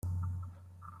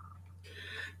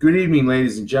Good evening,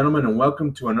 ladies and gentlemen, and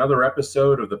welcome to another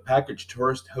episode of The Package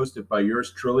Tourist, hosted by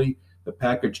yours truly, the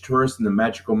Package Tourist and the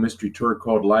magical mystery tour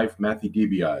called Life, Matthew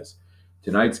DeBiase.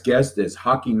 Tonight's guest is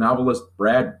hockey novelist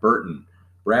Brad Burton.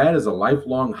 Brad is a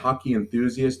lifelong hockey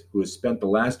enthusiast who has spent the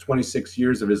last 26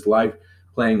 years of his life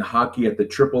playing hockey at the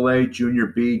AAA, Junior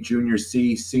B, Junior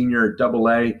C, Senior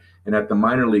AA, and at the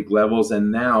minor league levels,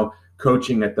 and now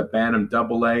coaching at the Bantam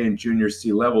AA and Junior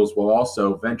C levels, while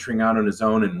also venturing out on his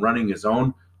own and running his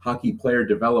own hockey player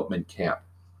development camp.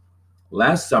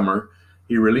 Last summer,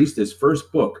 he released his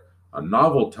first book, a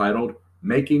novel titled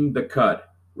Making the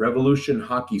Cut, Revolution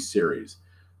Hockey Series.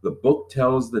 The book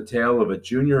tells the tale of a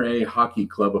Junior A hockey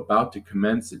club about to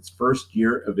commence its first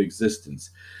year of existence.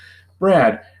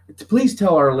 Brad, please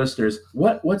tell our listeners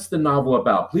what's the novel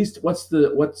about. Please,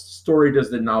 what story does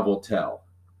the novel tell?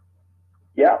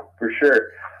 Yeah, for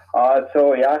sure. Right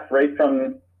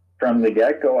from the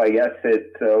get-go, I guess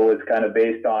it was kind of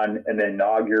based on an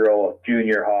inaugural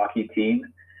junior hockey team,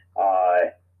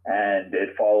 and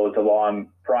it follows along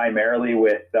primarily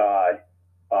with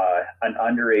an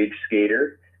underage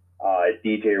skater,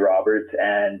 DJ Roberts,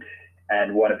 and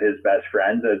one of his best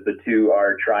friends, as the two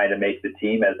are trying to make the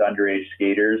team as underage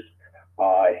skaters,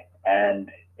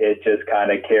 and it just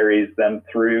kind of carries them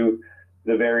through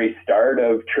the very start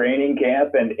of training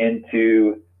camp and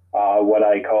into what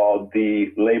I call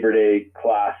the Labor Day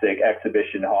Classic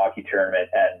exhibition hockey tournament,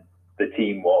 and the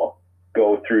team will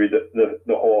go through the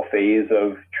whole phase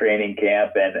of training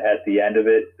camp, and at the end of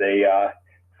it, they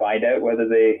find out whether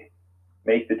they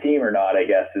make the team or not, I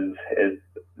guess is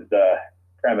the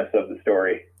premise of the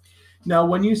story. Now,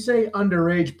 when you say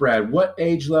underage, Brad, what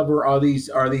age level are these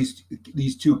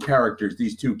two characters,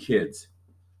 these two kids?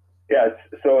 Yes,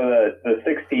 so the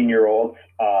 16-year-olds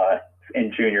in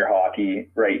junior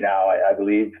hockey right now, I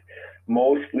believe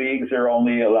most leagues are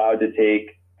only allowed to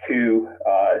take two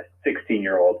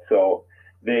 16-year-olds. So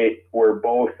they were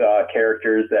both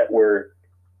characters that were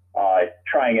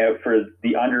trying out for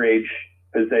the underage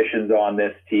positions on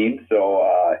this team. So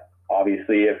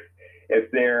obviously,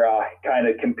 if they're kind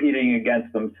of competing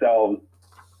against themselves,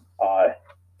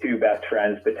 two best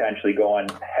friends potentially going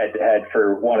head-to-head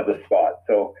for one of the spots.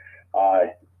 So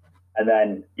and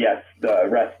then, yes, the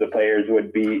rest of the players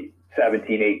would be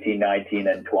 17, 18, 19,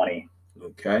 and 20.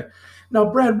 Okay.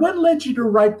 Now, Brad, what led you to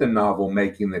write the novel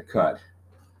Making the Cut?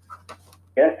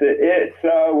 Yes, it's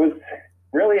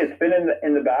been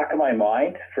in the back of my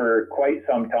mind for quite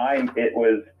some time.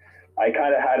 I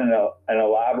kind of had an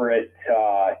elaborate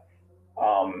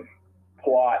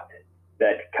plot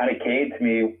that kind of came to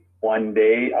me one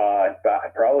day,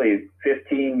 probably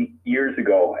 15 years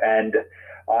ago, and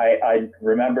I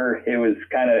remember it was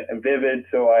kind of vivid,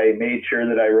 so I made sure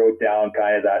that I wrote down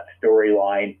kind of that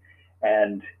storyline.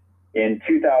 And in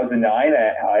 2009,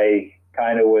 I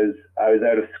was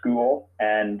out of school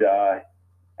and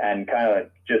kind of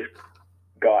just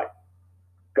got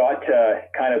to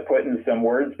kind of putting some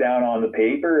words down on the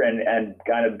paper and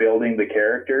kind of building the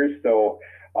characters. So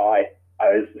I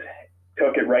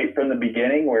took it right from the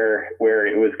beginning where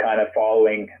it was kind of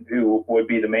following who would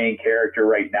be the main character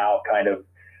right now, kind of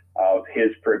his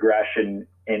progression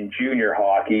in junior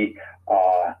hockey.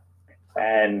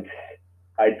 And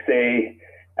I'd say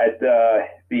at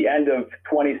the end of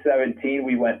 2017,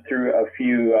 we went through a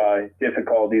few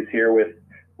difficulties here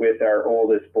with our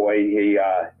oldest boy. He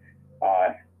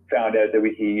found out that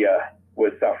he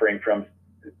was suffering from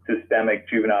systemic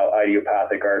juvenile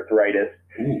idiopathic arthritis.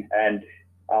 Ooh. And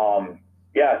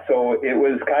so it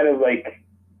was kind of like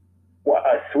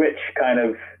a switch kind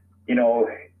of,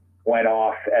 went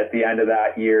off at the end of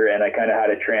that year, and I kind of had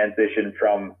a transition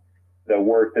from the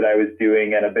work that I was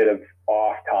doing and a bit of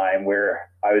off time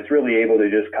where I was really able to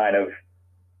just kind of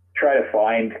try to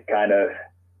find kind of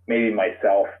maybe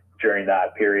myself during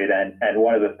that period. And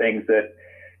one of the things that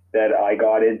I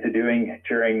got into doing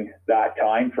during that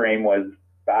time frame was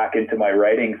back into my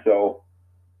writing. So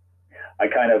I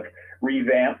kind of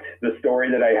revamped the story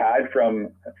that I had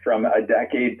from a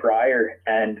decade prior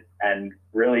and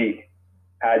really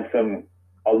had some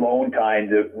alone time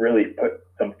to really put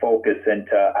some focus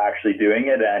into actually doing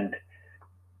it. And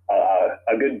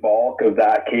a good bulk of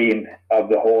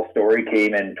the whole story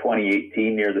came in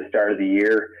 2018 near the start of the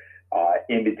year,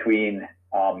 in between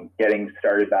getting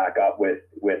started back up with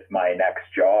my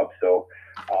next job. So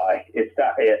it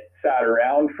sat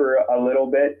around for a little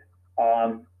bit,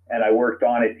 and I worked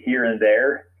on it here and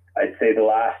there. I'd say the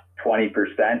last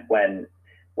 20% when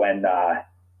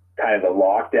kind of the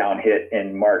lockdown hit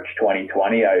in March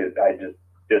 2020, I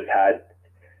just had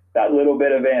that little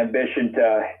bit of ambition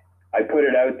I put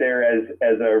it out there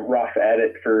as a rough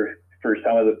edit for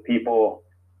some of the people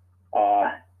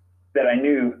that I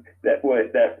knew that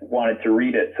wanted to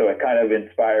read it. So it kind of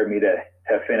inspired me to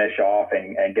finish off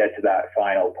and get to that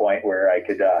final point where I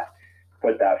could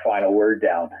put that final word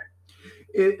down.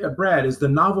 Brad, is the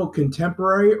novel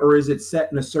contemporary or is it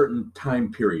set in a certain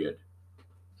time period?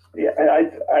 Yeah,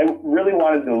 I really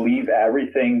wanted to leave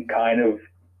everything kind of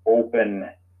open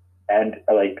and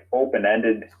like open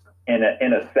ended in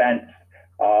a sense,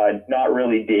 not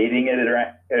really dating it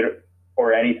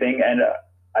or anything. And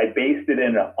I based it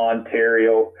in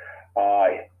Ontario,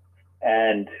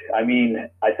 and I mean,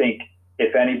 I think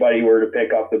if anybody were to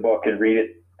pick up the book and read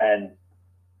it, and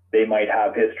they might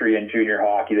have history in junior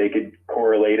hockey, they could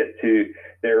correlate it to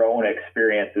their own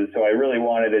experiences. So I really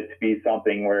wanted it to be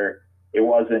something where it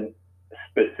wasn't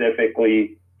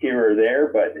specifically here or there,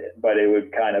 but it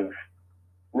would kind of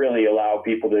really allow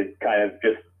people to kind of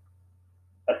just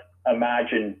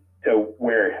imagine to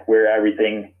where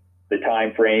everything, the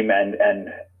time frame, and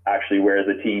actually where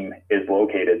the team is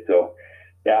located. So,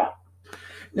 yeah.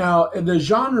 Now, the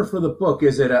genre for the book,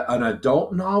 is it an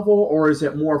adult novel or is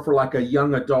it more for like a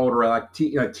young adult or like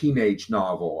a teenage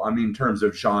novel? I mean, in terms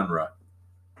of genre.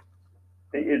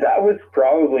 That was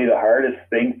probably the hardest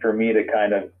thing for me to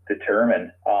kind of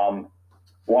determine.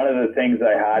 One of the things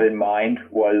I had in mind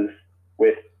was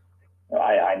with,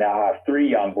 I now have 3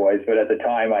 young boys, but at the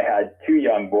time I had 2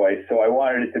 young boys. So I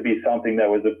wanted it to be something that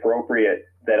was appropriate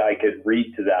that I could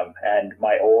read to them. And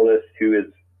my oldest, who is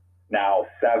now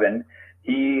 7,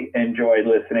 he enjoyed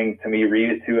listening to me read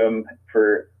it to him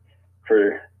for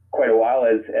quite a while,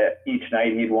 as each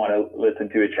night he'd want to listen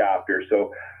to a chapter.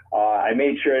 So I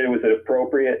made sure it was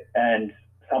appropriate and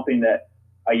something that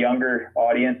a younger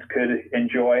audience could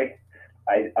enjoy.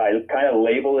 I kind of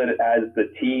labeled it as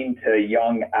the teen to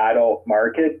young adult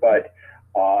market, but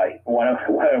one of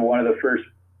the first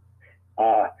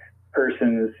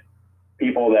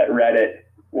people that read it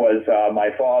was my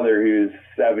father, who's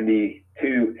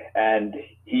 72, and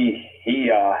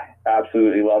he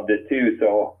absolutely loved it too.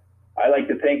 So I like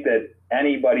to think that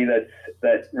anybody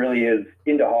that really is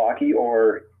into hockey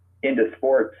or into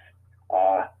sports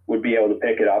would be able to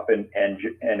pick it up and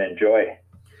enjoy.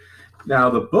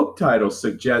 Now, the book title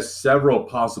suggests several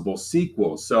possible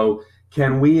sequels. So,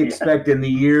 can we expect in the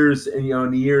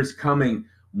years coming,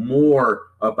 more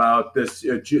about this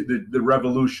the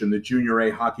Revolution, the Junior A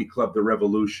Hockey Club, the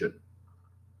Revolution?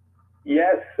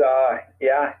 Yes,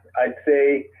 yeah, I'd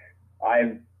say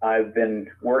I've been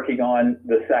working on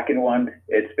the second one.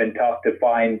 It's been tough to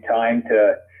find time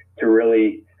to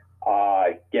really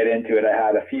get into it. I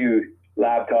had a few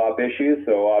laptop issues,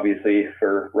 so obviously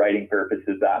for writing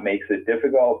purposes that makes it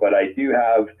difficult, but I do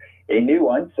have a new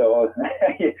one, so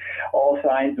all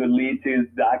signs would lead to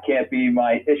that can't be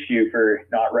my issue for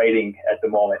not writing at the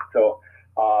moment. So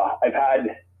I've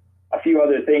had a few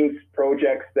other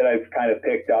projects that I've kind of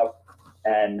picked up,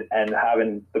 and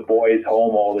having the boys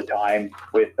home all the time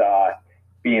with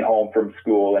being home from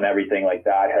school and everything like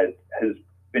that has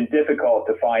been difficult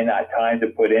to find that time to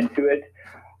put into it.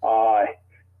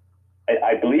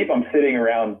 I believe I'm sitting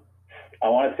around, I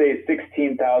want to say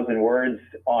 16,000 words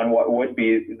on what would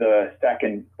be the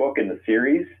second book in the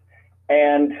series.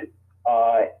 And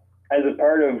as a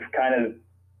part of kind of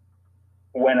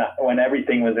when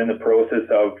everything was in the process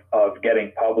of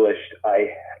getting published,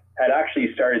 I had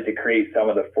actually started to create some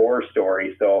of the 4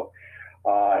 stories. So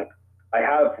I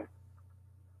have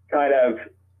kind of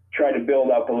tried to build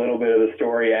up a little bit of the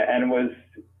story, and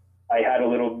I had a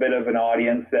little bit of an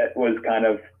audience that was kind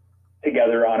of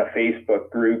together on a Facebook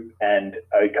group, and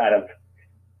I kind of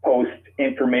post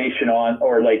information on,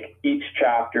 or like each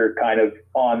chapter kind of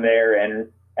on there,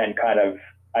 and kind of,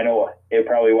 I know it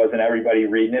probably wasn't everybody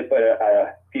reading it, but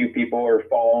a few people were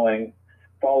following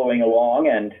along,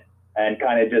 and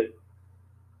kind of just,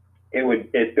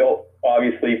 it built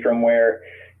obviously from where,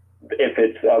 if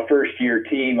it's a first year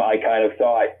team, I kind of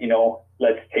thought,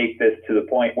 let's take this to the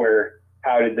point where,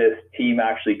 how did this team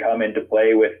actually come into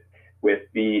play with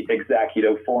the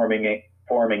executive forming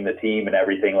the team and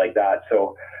everything like that.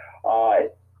 So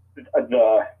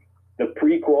the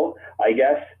prequel, I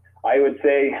guess I would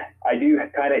say, I do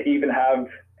kind of even have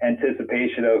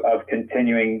anticipation of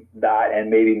continuing that and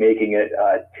maybe making it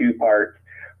a 2-part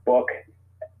book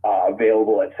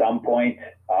available at some point.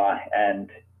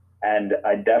 And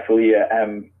I definitely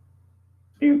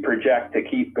do project to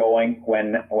keep going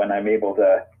when I'm able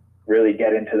to really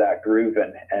get into that groove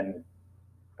and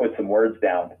put some words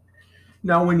down.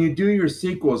 Now, when you do your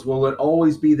sequels, will it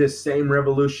always be this same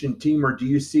Revolution team, or do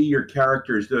you see your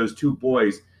characters, those 2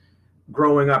 boys,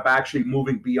 growing up, actually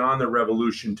moving beyond the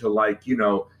Revolution to, like,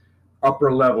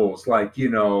 upper levels, like,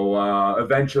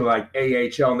 eventually like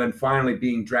AHL, and then finally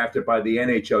being drafted by the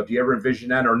NHL? Do you ever envision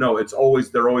that, or no?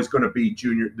 They're always going to be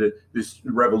this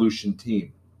Revolution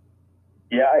team.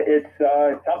 Yeah, it's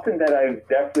something that I've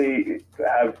definitely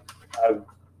have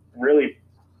really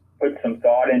put some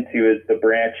thought into, is the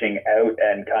branching out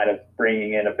and kind of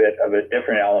bringing in a bit of a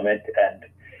different element,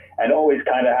 and always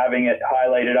kind of having it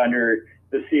highlighted under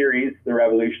the series, the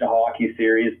Revolution Hockey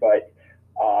series. But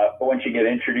once you get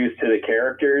introduced to the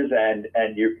characters and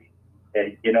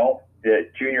the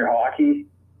junior hockey,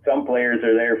 some players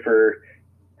are there for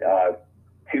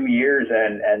 2 years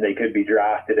and they could be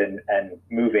drafted and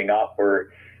moving up,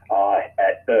 or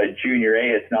at the junior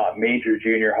A, it's not major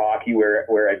junior hockey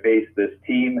where I base this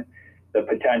team, the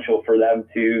potential for them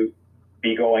to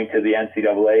be going to the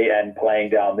NCAA and playing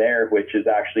down there, which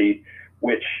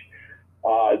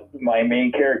my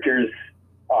main characters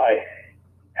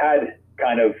had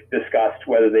kind of discussed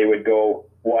whether they would go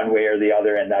one way or the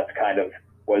other, and that's kind of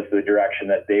was the direction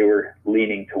that they were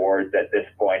leaning towards at this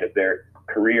point of their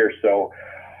career. So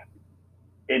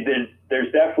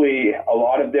there's definitely a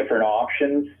lot of different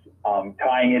options,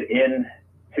 tying it in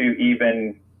to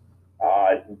even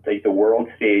like the world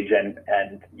stage, and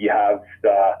you have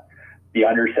the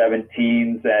under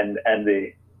 17s and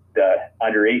the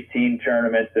under 18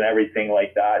 tournaments and everything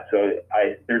like that. So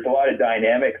there's a lot of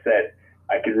dynamics that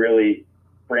I could really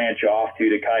branch off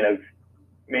to kind of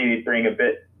maybe bring a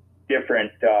bit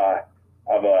different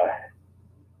of a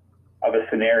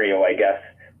scenario, I guess.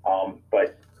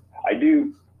 But I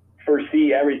do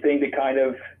foresee everything to kind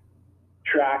of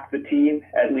track the team,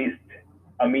 at least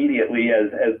immediately,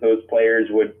 as those players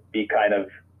would be kind of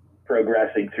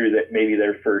progressing through maybe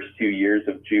their first 2 years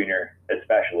of junior,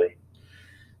 especially.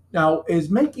 Now,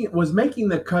 was making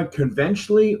the cut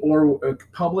conventionally or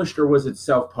published, or was it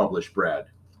self-published, Brad?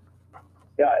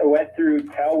 Yeah, it went through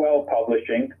Telwell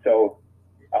Publishing, so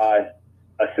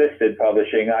assisted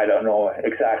publishing. I don't know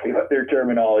exactly what their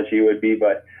terminology would be,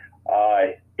 but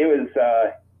it was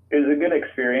a good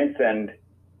experience, and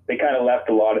they kind of left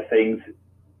a lot of things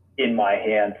in my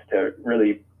hands to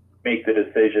really make the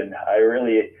decision. I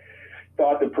really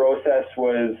thought the process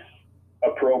was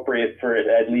appropriate for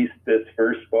at least this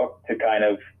first book to kind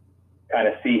of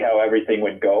see how everything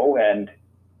would go. And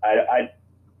I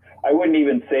wouldn't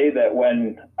even say that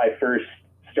when I first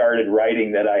started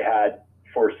writing that I had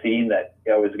foreseen that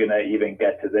I was going to even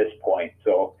get to this point.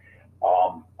 So,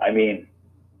 I mean,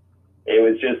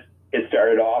 it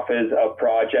started off as a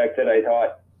project that I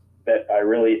thought that I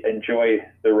really enjoy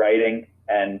the writing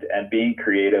and being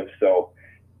creative. So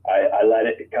I let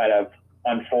it kind of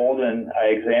unfold, and I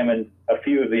examined a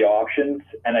few of the options.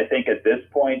 And I think at this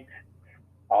point,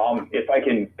 if I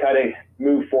can kind of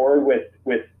move forward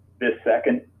with this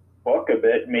second book a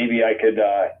bit, maybe I could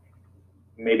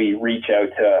maybe reach out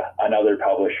to another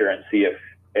publisher and see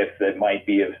if that might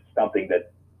be something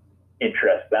that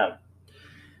interests them.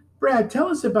 Brad, tell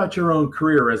us about your own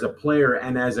career as a player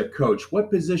and as a coach.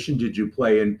 What position did you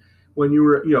play? And when you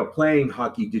were, playing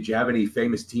hockey, did you have any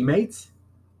famous teammates?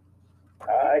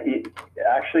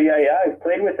 Actually, I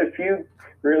played with a few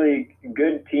really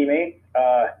good teammates,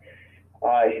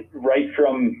 right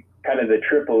from kind of the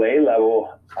AAA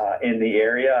level in the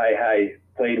area. I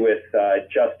played with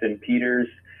Justin Peters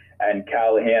and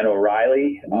Callahan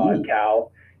O'Reilly,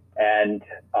 Cal, and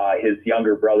his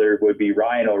younger brother would be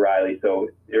Ryan O'Reilly. So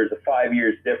there's a 5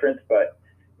 years difference, but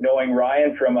knowing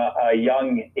Ryan from a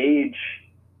young age,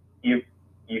 you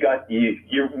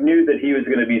knew that he was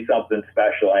going to be something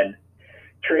special. And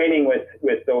training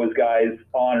with those guys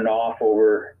on and off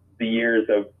over the years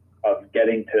of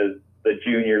getting to the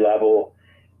junior level,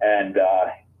 and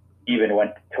even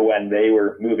when they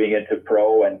were moving into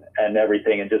pro and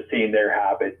everything, and just seeing their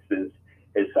habits is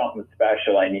something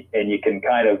special. And you can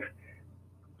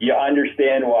you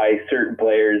understand why certain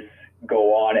players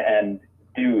go on and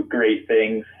do great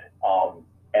things,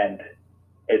 and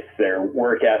it's their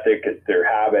work ethic, it's their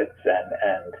habits,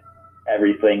 and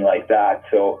everything like that.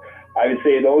 So I would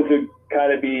say those would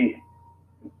kind of be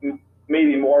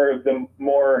maybe more of the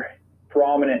more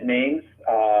prominent names.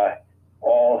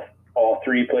 All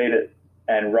three played it,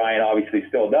 and Ryan obviously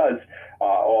still does.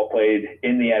 All played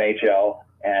in the NHL,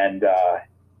 and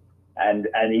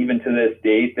even to this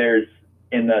date, there's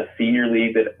in the senior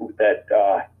league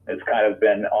that has kind of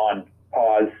been on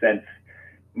pause since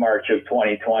March of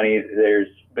 2020. There's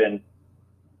been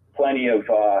plenty of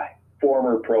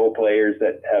former pro players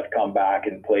that have come back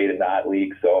and played in that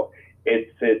league. So it's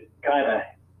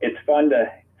fun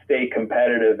to stay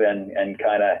competitive and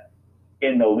kind of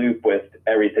in the loop with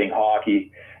everything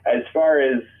hockey. As far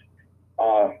as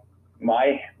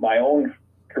my own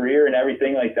career and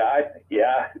everything like that,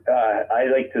 yeah, I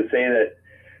like to say that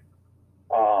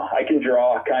I can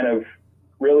draw kind of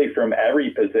really from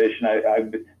every position.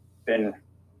 I've been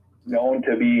known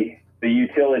to be the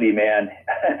utility man,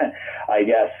 I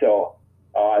guess. So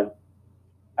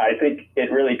I think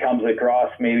it really comes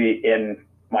across maybe in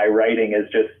my writing as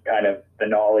just kind of the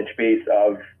knowledge base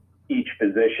of each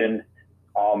position,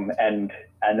 and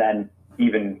then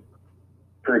even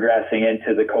progressing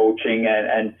into the coaching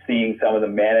and seeing some of the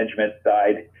management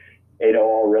side. It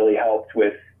all really helped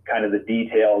with kind of the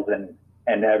details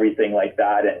and everything like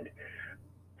that. And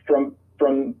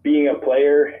from being a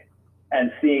player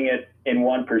and seeing it in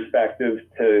one perspective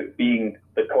to being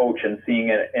the coach and seeing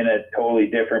it in a totally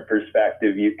different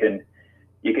perspective, you can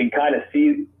kind of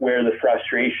see where the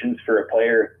frustrations for a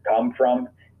player come from,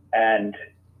 and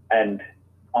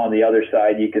on the other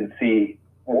side you can see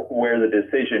where the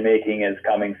decision making is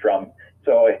coming from.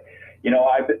 So,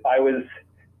 I was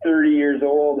 30 years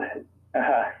old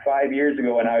 5 years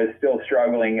ago, and I was still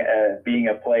struggling being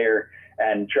a player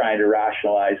and trying to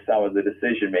rationalize some of the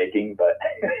decision making. But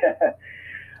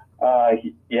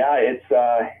it's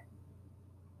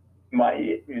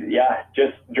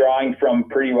just drawing from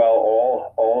pretty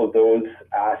well all of those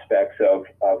aspects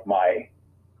of my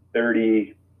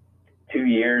 32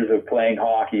 years of playing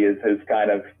hockey has kind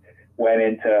of went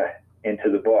into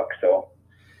the book.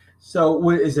 So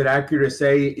is it accurate to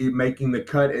say Making the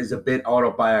Cut is a bit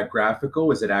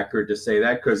autobiographical? Is it accurate to say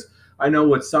that? Because I know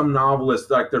with some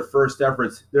novelists, like their first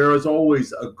efforts, there is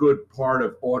always a good part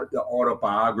of the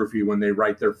autobiography when they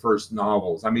write their first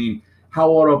novels. I mean, how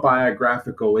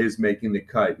autobiographical is Making the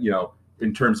Cut,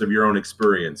 in terms of your own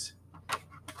experience?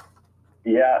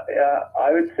 Yeah,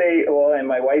 I would say, well, and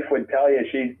my wife would tell you,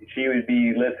 she would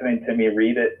be listening to me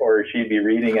read it, or she'd be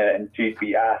reading it and she'd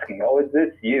be asking, "Oh, is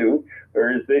this you?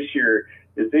 Or is this your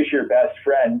best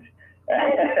friend?"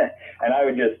 And I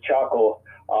would just chuckle.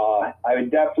 I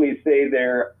would definitely say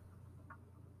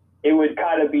it would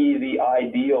kind of be the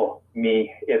ideal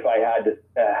me if I had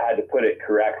to put it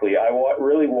correctly. I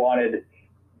really wanted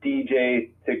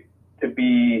DJ to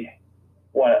be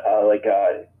one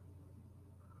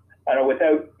I don't know,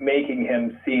 without making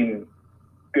him seem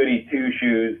goody two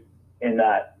shoes in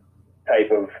that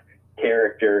type of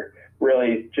character,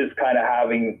 really just kind of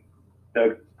having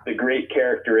the great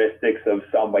characteristics of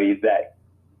somebody that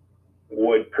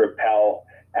would propel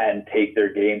and take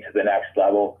their game to the next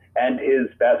level. And his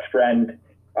best friend,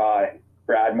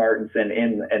 Brad Martinson,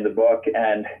 in the book,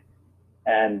 and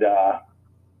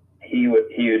he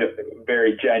would a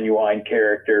very genuine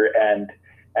character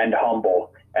and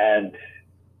humble. And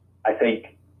I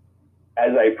think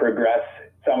as I progress,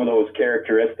 some of those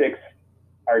characteristics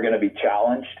are going to be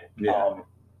challenged. Yeah.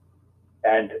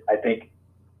 And I think,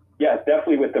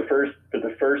 definitely for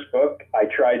the first book, I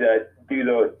try to do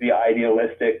the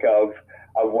idealistic of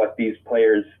what these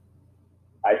players,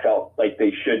 I felt like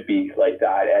they should be like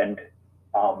that. And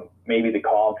maybe the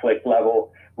conflict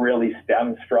level really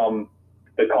stems from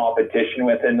the competition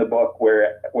within the book,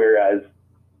 whereas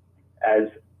as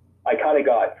I kind of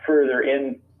got further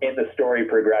in the story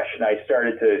progression, I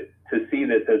started to see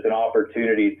this as an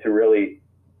opportunity to really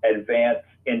advance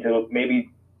into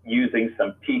maybe using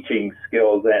some teaching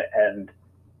skills and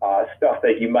stuff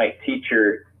that you might teach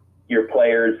your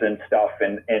players and stuff,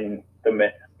 and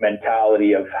the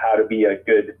mentality of how to be a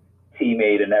good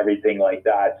teammate and everything like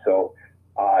that. So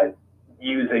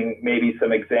using maybe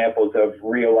some examples of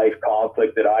real life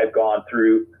conflict that I've gone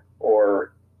through,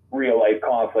 or real life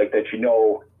conflict that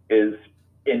is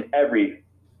in every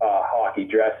hockey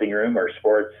dressing room or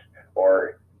sports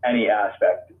or any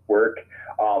aspect work,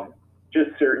 just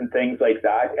certain things like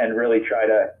that, and really try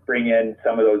to bring in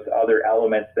some of those other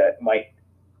elements that might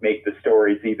make the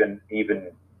stories even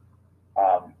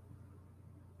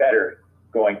better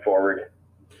going forward.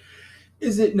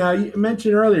 Is it, now you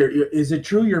mentioned earlier, is it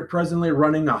true you're presently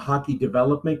running a hockey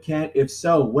development camp? If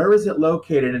so, where is it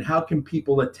located and how can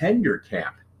people attend your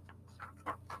camp?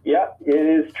 Yeah, it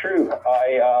is true.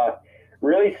 I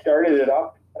really started it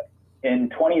up in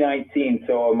 2019.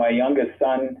 So my youngest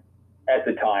son at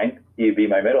the time, he'd be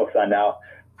my middle son now,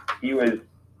 he was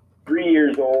 3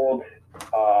 years old,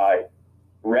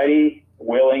 ready,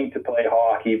 willing to play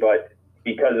hockey, but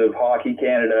because of Hockey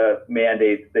Canada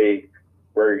mandates, they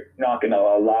were not going to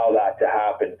allow that to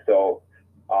happen. So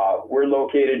we're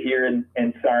located here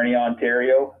in Sarnia,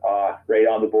 Ontario, right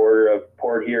on the border of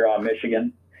Port Huron,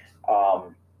 Michigan.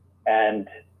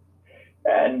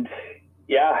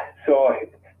 So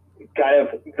kind of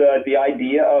the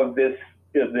idea of this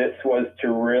was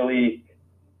to really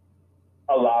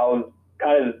allow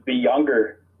kind of the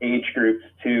younger age groups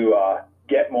to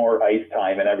get more ice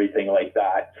time and everything like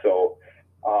that. So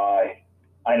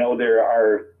I know there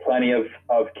are plenty of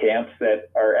camps that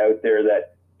are out there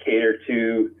that cater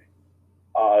to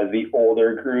the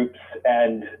older groups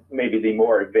and maybe the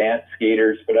more advanced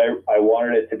skaters, but I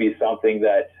wanted it to be something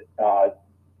that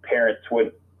parents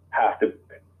would have to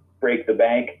break the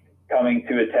bank coming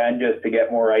to attend just to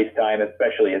get more ice time,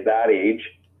 especially at that age.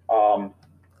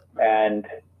 And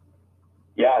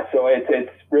yeah, so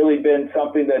it's really been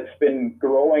something that's been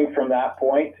growing from that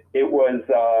point. It was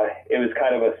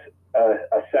kind of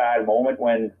a sad moment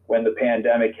when the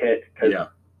pandemic hit, because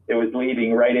it was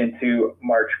leading right into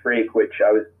March break, which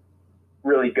I was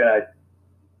really gonna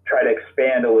try to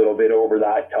expand a little bit over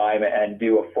that time and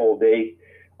do a full day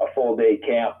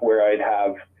camp where I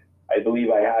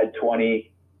believe I had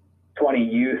 20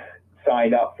 youth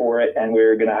signed up for it, and we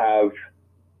were gonna have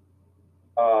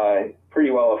pretty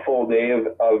well a full day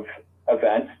of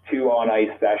events, 2 on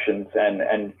ice sessions,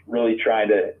 and really trying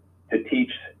to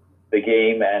teach the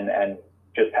game and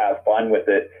just have fun with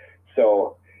it.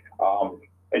 So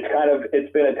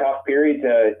it's been a tough period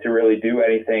to really do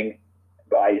anything.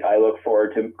 I look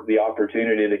forward to the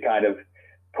opportunity to kind of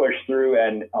push through.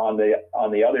 And on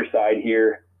the other side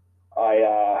here,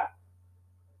 I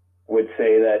would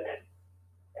say that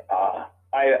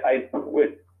I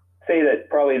would say that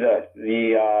probably the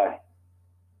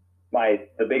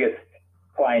biggest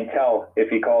clientele,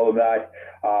 if you call them that,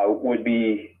 would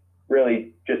be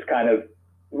really just kind of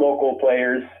local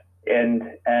players, and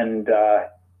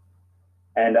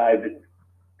I've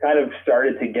kind of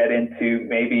started to get into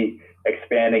maybe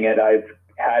expanding it. I've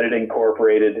had it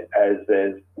incorporated as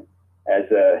a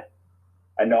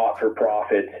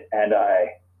not-for-profit, and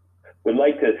I would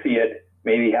like to see it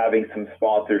maybe having some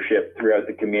sponsorship throughout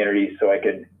the community, so I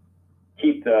can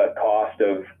keep the cost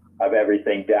of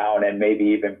everything down, and maybe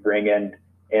even bring in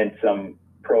some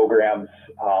programs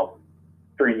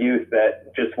for youth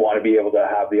that just want to be able to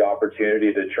have the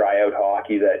opportunity to try out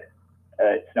hockey, that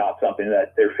it's not something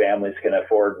that their families can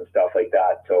afford and stuff like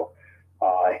that. So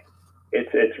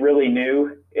it's really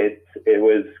new. It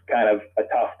was kind of a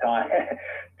tough time,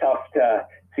 tough to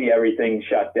see everything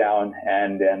shut down,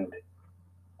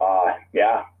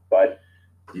 but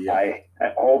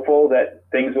I'm hopeful that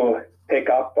things will pick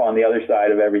up on the other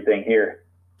side of everything here.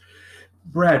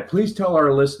 Brad, please tell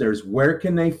our listeners, where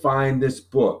can they find this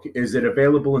book? Is it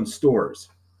available in stores?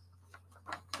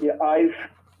 Yeah, I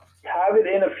have it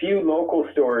in a few local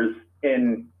stores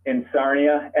in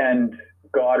Sarnia and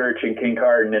Goderich and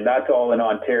Kincardine, and that's all in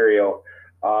Ontario.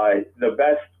 The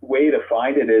best way to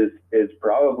find it is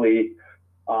probably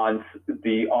on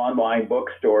the online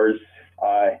bookstores.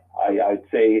 I'd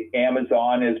say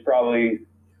Amazon is probably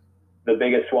the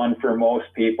biggest one for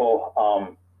most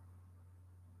people.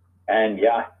 And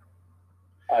yeah,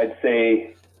 I'd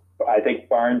say, I think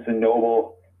Barnes and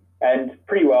Noble, and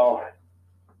pretty well,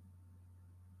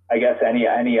 I guess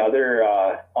any other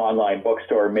online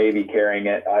bookstore may be carrying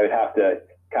it. I would have to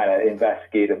kind of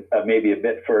investigate maybe a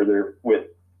bit further with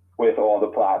all the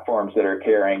platforms that are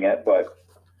carrying it. But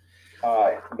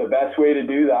the best way to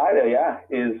do that,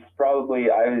 is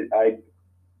probably, I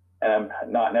am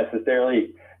not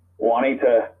necessarily wanting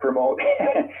to promote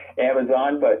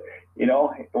Amazon, but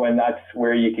when that's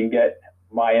where you can get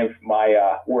my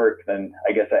work, then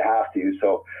I guess I have to.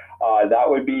 So that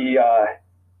would be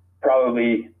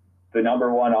probably the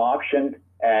number one option,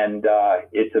 and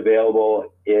it's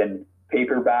available in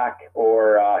paperback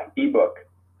or ebook.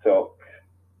 So.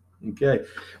 Okay.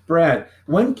 Brad,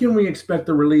 when can we expect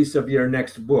the release of your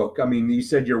next book? I mean, you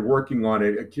said you're working on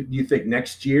it. Do you think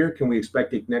next year? Can we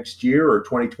expect it next year or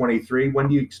 2023? When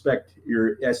do you expect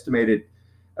your estimated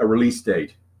release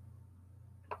date?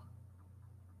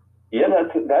 Yeah,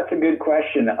 that's a good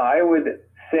question. I would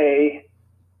say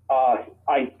I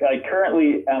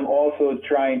currently am also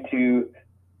trying to,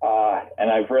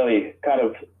 and I've really kind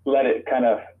of let it kind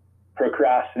of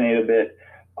procrastinate a bit,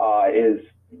 is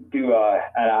do an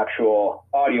actual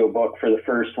audiobook for the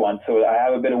first one. So I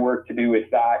have a bit of work to do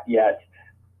with that yet.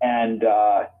 And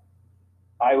I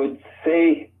would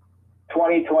say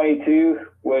 2022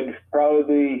 would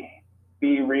probably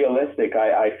be realistic.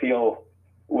 I feel,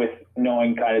 with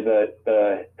knowing kind of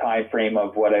the time frame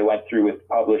of what I went through with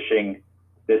publishing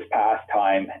this past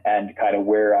time and kind of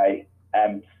where I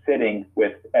am sitting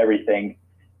with everything.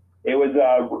 It was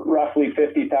roughly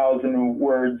 50,000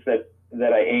 words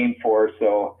that I aimed for.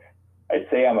 So I'd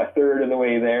say I'm a third of the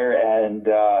way there. And,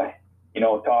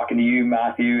 talking to you,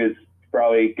 Matthew, is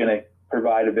probably going to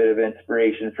provide a bit of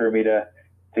inspiration for me to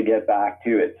get back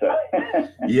to it. So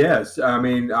yes, I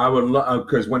mean, I would love,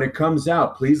 because when it comes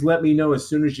out, please let me know as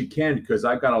soon as you can, because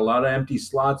I got a lot of empty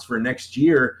slots for next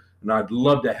year. and I'd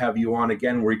love to have you on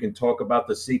again where you can talk about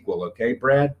the sequel. Okay,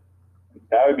 Brad?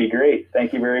 That would be great.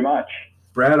 Thank you very much.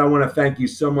 Brad, I want to thank you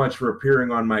so much for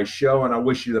appearing on my show, and I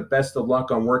wish you the best of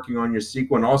luck on working on your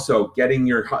sequel and also getting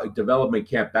your development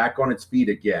camp back on its feet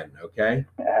again, okay?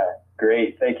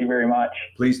 Great. Thank you very much.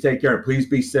 Please take care, and please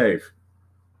be safe.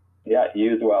 Yeah,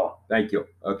 you as well. Thank you.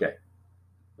 Okay.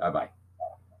 Bye-bye.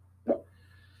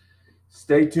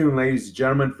 Stay tuned, ladies and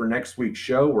gentlemen, for next week's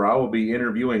show where I will be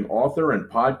interviewing author and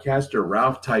podcaster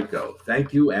Ralph Tycho.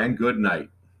 Thank you and good night.